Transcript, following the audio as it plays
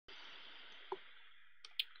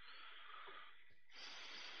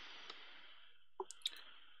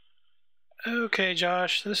Okay,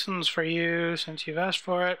 Josh, this one's for you since you've asked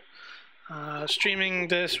for it. Streaming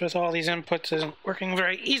this with all these inputs isn't working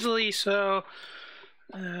very easily, so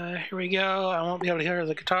here we go. I won't be able to hear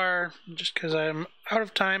the guitar just because I'm out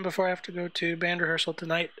of time before I have to go to band rehearsal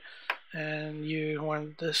tonight, and you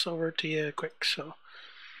wanted this over to you quick, so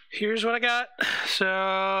here's what I got.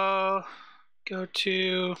 So go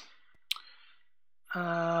to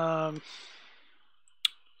line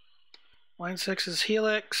 6 is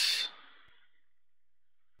Helix.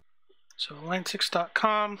 So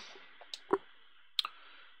line6.com,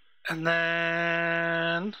 and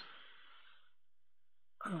then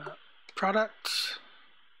products,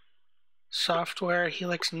 software,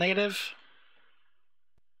 Helix Native,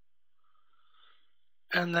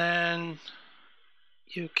 and then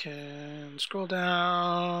you can scroll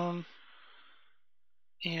down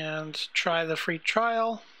and try the free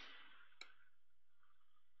trial.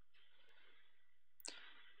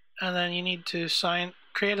 And then you need to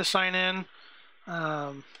create a sign-in.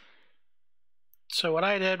 So what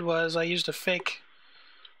I did was I used a fake,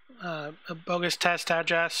 a bogus test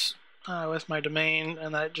address with my domain,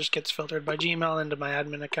 and that just gets filtered by Gmail into my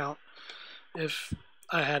admin account if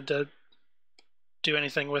I had to do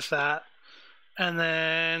anything with that. And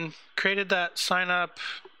then created that sign up,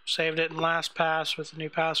 saved it in LastPass with a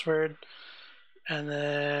new password, and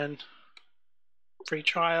then free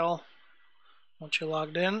trial once you're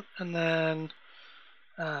logged in, and then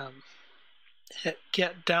hit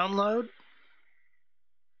get download,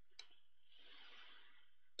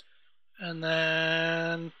 and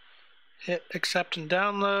then hit accept and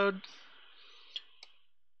download,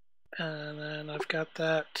 and then I've got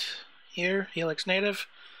that here, Helix Native.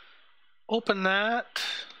 Open that,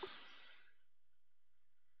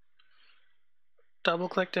 double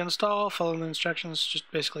click to install, follow the instructions,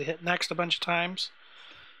 just basically hit next a bunch of times,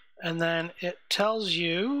 and then it tells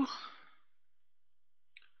you,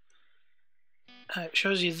 it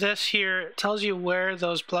shows you this here, it tells you where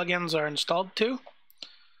those plugins are installed to.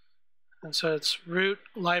 And so it's root,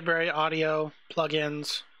 library, audio,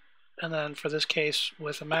 plugins, and then for this case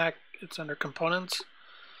with a Mac, it's under components,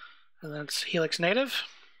 and that's Helix Native.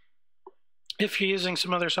 If you're using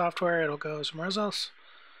some other software, it'll go somewhere else.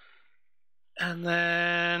 And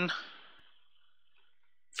then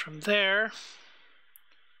from there,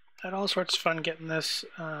 I had all sorts of fun getting this.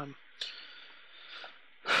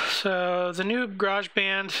 So the new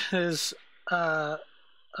GarageBand is a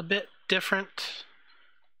bit different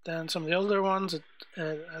than some of the older ones.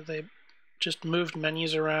 They just moved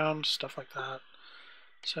menus around, stuff like that.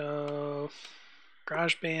 So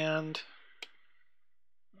GarageBand,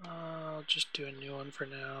 I'll just do a new one for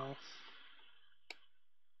now.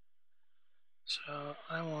 So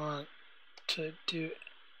I want to do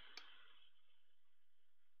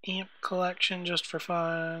amp collection just for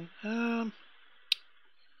fun. Yeah,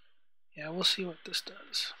 we'll see what this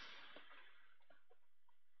does.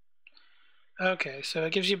 Okay, so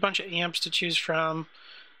it gives you a bunch of amps to choose from.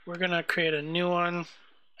 We're going to create a new one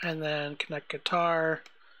and then connect guitar.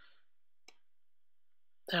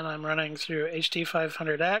 And I'm running through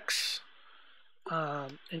HD500X.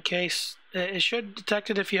 In case, it should detect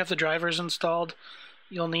it if you have the drivers installed.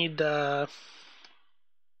 You'll need to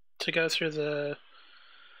go through the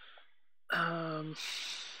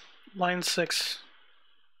Line 6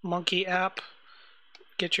 Monkey app,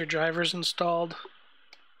 get your drivers installed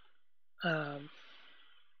to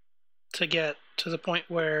get to the point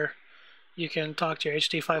where you can talk to your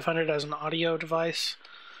HD500 as an audio device.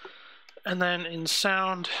 And then in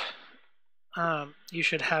sound, you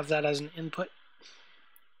should have that as an input.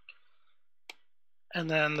 And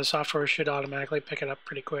then the software should automatically pick it up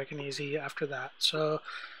pretty quick and easy after that. So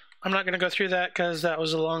I'm not going to go through that because that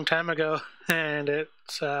was a long time ago and it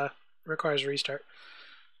requires a restart.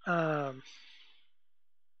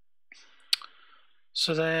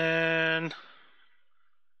 So then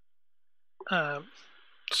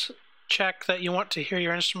check that you want to hear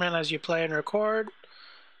your instrument as you play and record.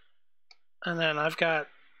 And then I've got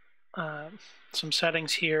some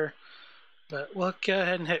settings here, but we'll go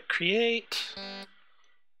ahead and hit create.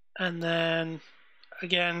 And then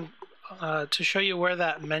again, to show you where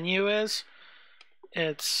that menu is,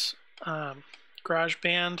 it's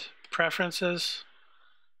GarageBand preferences,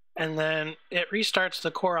 and then it restarts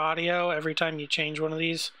the core audio every time you change one of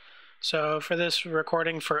these. So for this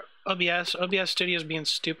recording for OBS Studio is being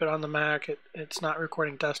stupid on the Mac. It's not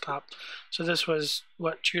recording desktop. So this was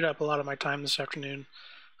what chewed up a lot of my time this afternoon.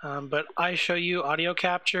 But I show you audio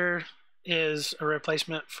capture is a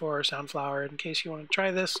replacement for Soundflower in case you want to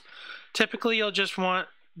try this. Typically you'll just want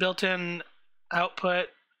built-in output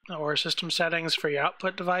or system settings for your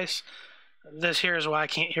output device. This here is why I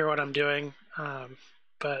can't hear what I'm doing,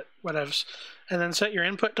 but whatevs. And then set your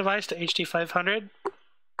input device to HD500,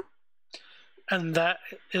 and that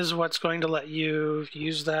is what's going to let you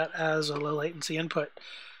use that as a low latency input.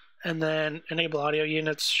 And then enable audio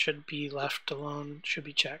units should be left alone, should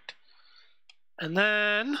be checked. And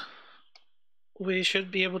then we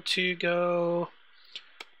should be able to go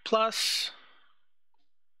plus,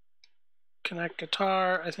 connect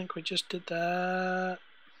guitar. I think we just did that.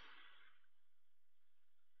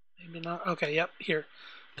 Maybe not. Okay, yep, here.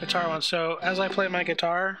 Guitar one. So as I play my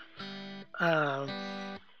guitar,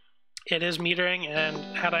 it is metering, and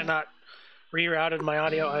had I not rerouted my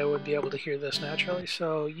audio, I would be able to hear this naturally.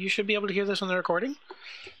 So you should be able to hear this in the recording.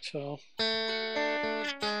 So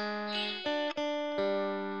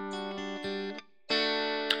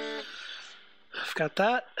I've got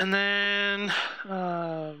that, and then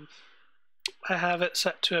I have it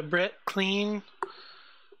set to a Brit clean,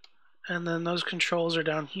 and then those controls are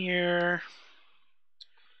down here.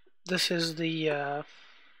 This is the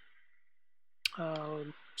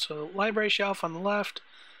so library shelf on the left,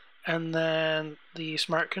 and then the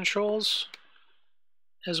smart controls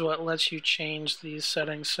is what lets you change these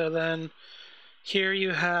settings. So then here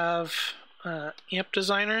you have amp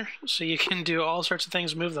designer, so you can do all sorts of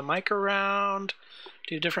things, move the mic around,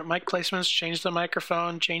 do different mic placements, change the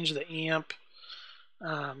microphone, change the amp.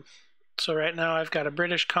 So right now I've got a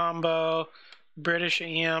British combo, British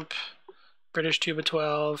amp, British tuba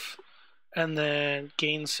 12, and then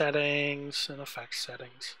gain settings and effects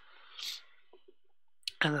settings.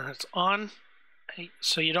 And then it's on.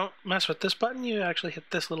 So you don't mess with this button, you actually hit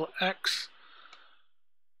this little X.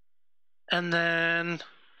 And then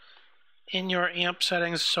in your amp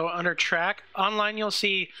settings, so under track, online you'll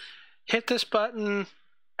see hit this button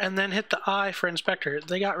and then hit the I for inspector.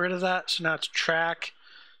 They got rid of that, so now it's track,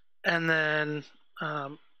 and then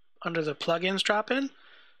under the plugins drop in.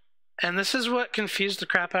 And this is what confused the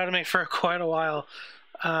crap out of me for quite a while.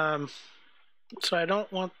 So I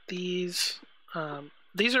don't want these.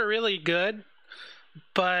 These are really good,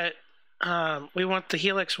 but we want the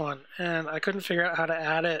Helix one, and I couldn't figure out how to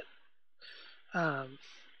add it.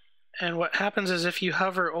 And what happens is if you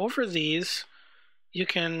hover over these, you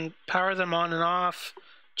can power them on and off,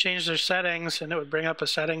 change their settings, and it would bring up a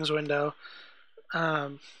settings window.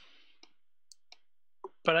 But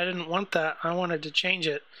I didn't want that. I wanted to change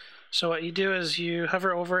it. So what you do is you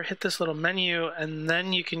hover over, hit this little menu, and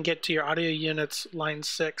then you can get to your audio units, line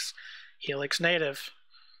 6, Helix Native.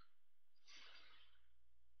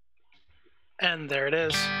 And there it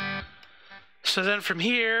is. So then from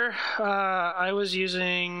here, I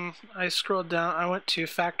scrolled down, I went to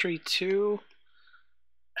Factory 2,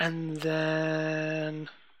 and then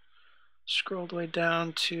scrolled way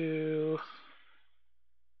down to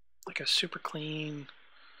like a super clean.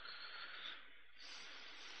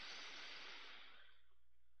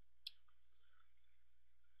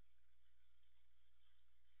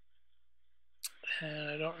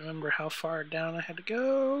 And I don't remember how far down I had to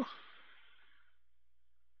go.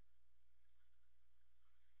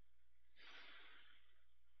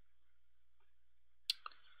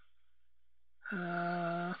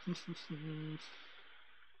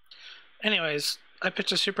 Anyways, I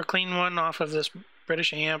picked a super clean one off of this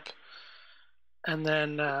British amp, and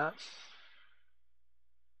then that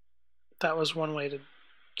was one way to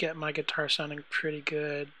get my guitar sounding pretty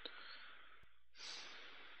good.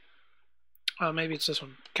 Oh, maybe it's this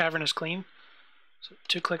one, Cavernous Clean. So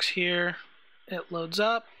 2 clicks here, it loads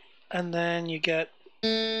up, and then you get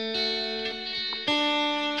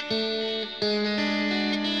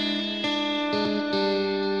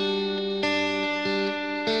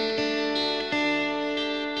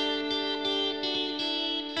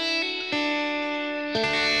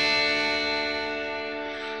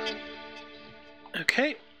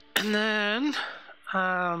okay, and then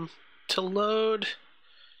to load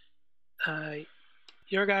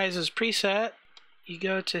your guys' preset, you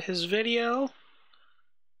go to his video,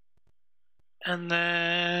 and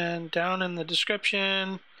then down in the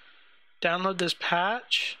description, download this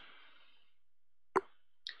patch,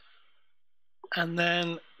 and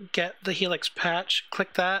then get the Helix patch,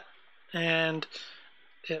 click that, and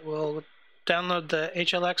it will download the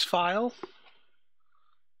HLX file.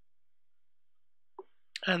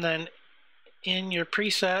 And then in your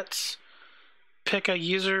presets, pick a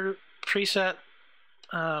user preset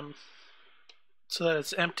so that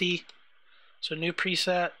it's empty. So new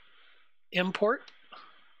preset, import.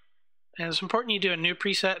 And it's important you do a new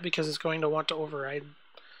preset because it's going to want to override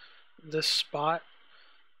this spot.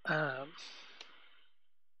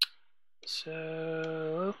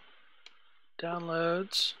 So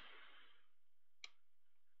downloads.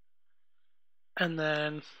 and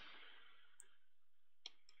then,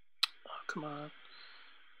 oh, come on,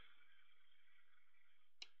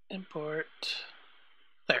 import,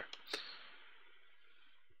 there.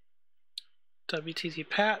 WTZ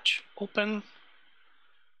patch, open,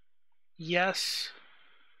 yes,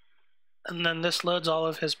 and then this loads all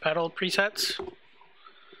of his pedal presets.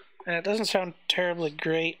 And it doesn't sound terribly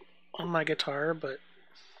great on my guitar, but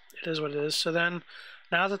it is what it is. So then,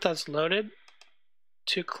 now that that's loaded,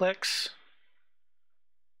 2 clicks,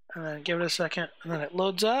 and then give it a second, and then it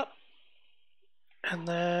loads up, and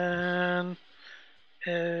then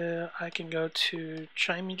I can go to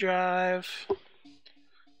Chimey Drive,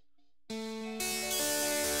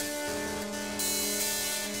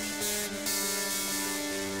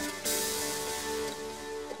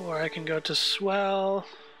 or I can go to Swell.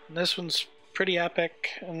 And this one's pretty epic,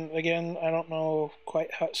 and again, I don't know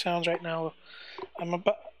quite how it sounds right now. I'm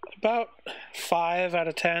about 5 out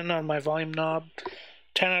of 10 on my volume knob,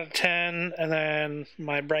 10 out of 10, and then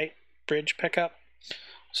my bright bridge pickup.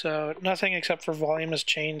 So nothing except for volume has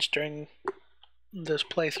changed during this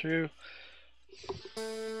playthrough.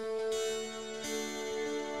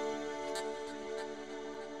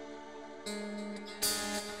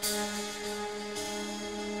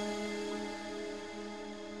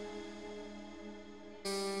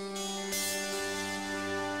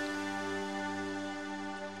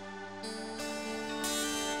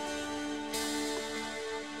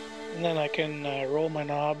 And then I can roll my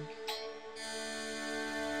knob.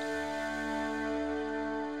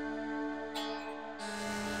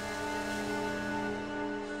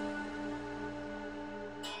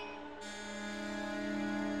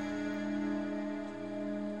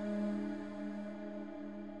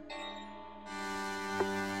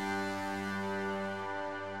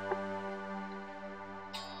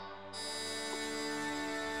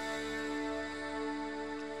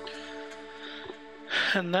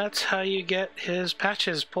 And that's how you get his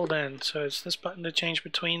patches pulled in. So it's this button to change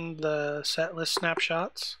between the set list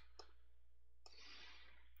snapshots.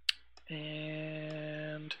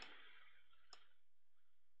 And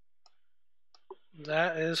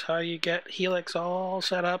that is how you get Helix all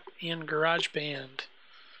set up in GarageBand.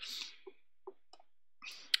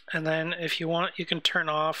 And then if you want, you can turn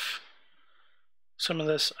off some of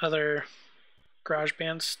this other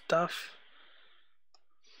GarageBand stuff.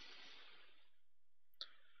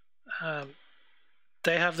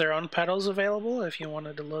 They have their own pedals available if you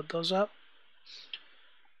wanted to load those up.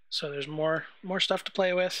 So there's more stuff to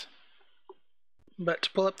play with. But to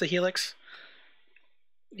pull up the Helix,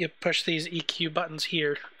 you push these EQ buttons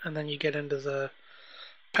here, and then you get into the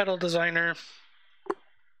pedal designer,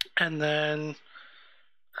 and then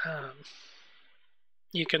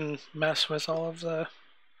you can mess with all of the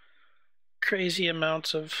crazy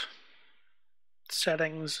amounts of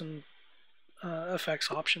settings and effects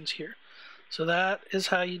options here. So that is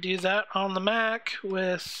how you do that on the Mac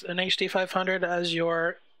with an HD500 as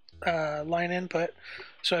your line input.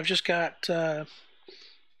 So I've just got a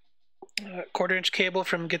 1/4-inch cable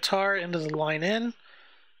from guitar into the line in,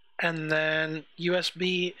 and then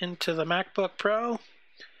USB into the MacBook Pro,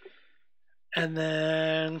 and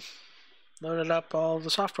then loaded up all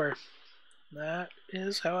the software. That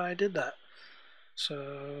is how I did that.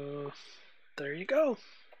 So there you go.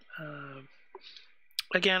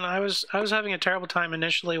 Again, I was having a terrible time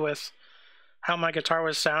initially with how my guitar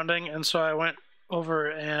was sounding, and so I went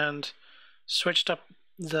over and switched up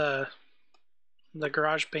the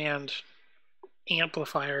GarageBand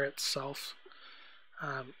amplifier itself.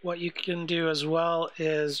 What you can do as well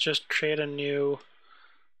is just create a new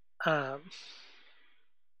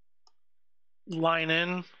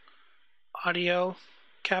line-in audio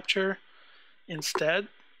capture instead,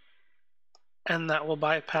 and that will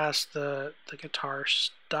bypass the guitar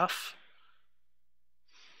stuff.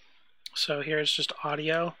 So here it's just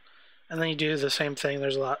audio, and then you do the same thing.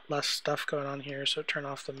 There's a lot less stuff going on here, so turn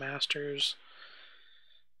off the masters.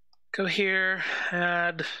 Go here,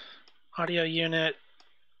 add audio unit,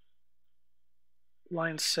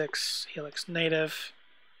 line 6, Helix Native.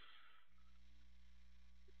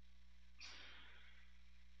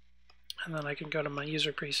 And then I can go to my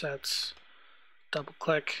user presets, double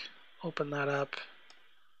click, open that up,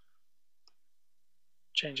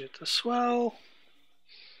 change it to swell,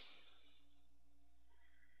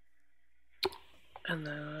 and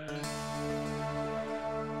then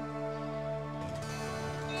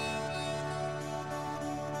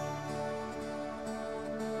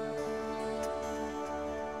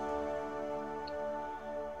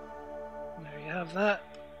there you have that.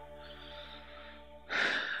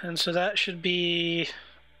 And so that should be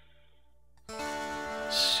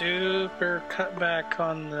super cut back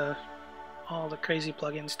on the all the crazy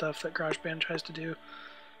plugin stuff that GarageBand tries to do.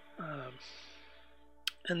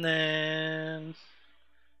 And then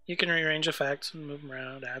you can rearrange effects and move them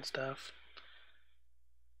around, add stuff.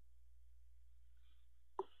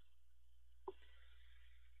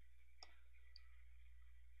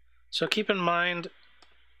 So keep in mind,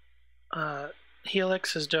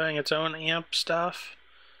 Helix is doing its own amp stuff.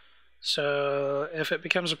 So if it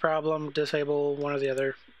becomes a problem, disable one or the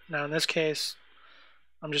other. Now in this case,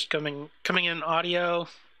 I'm just coming in audio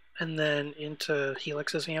and then into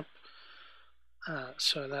Helix's amp.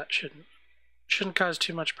 So that shouldn't cause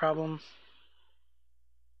too much problem.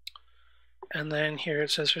 And then here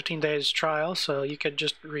it says 15 days trial, so you could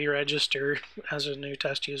just re-register as a new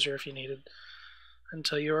test user if you needed,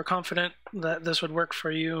 until you were confident that this would work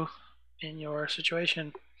for you in your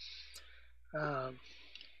situation.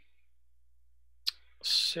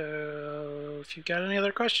 So if you've got any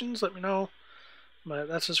other questions, let me know. But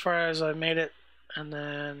that's as far as I've made it, and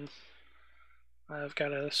then I've got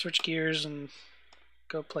to switch gears and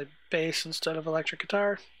go play bass instead of electric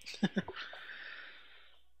guitar.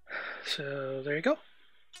 So there you go.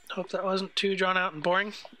 Hope that wasn't too drawn out and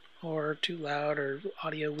boring, or too loud or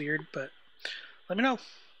audio weird, but let me know.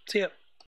 See ya.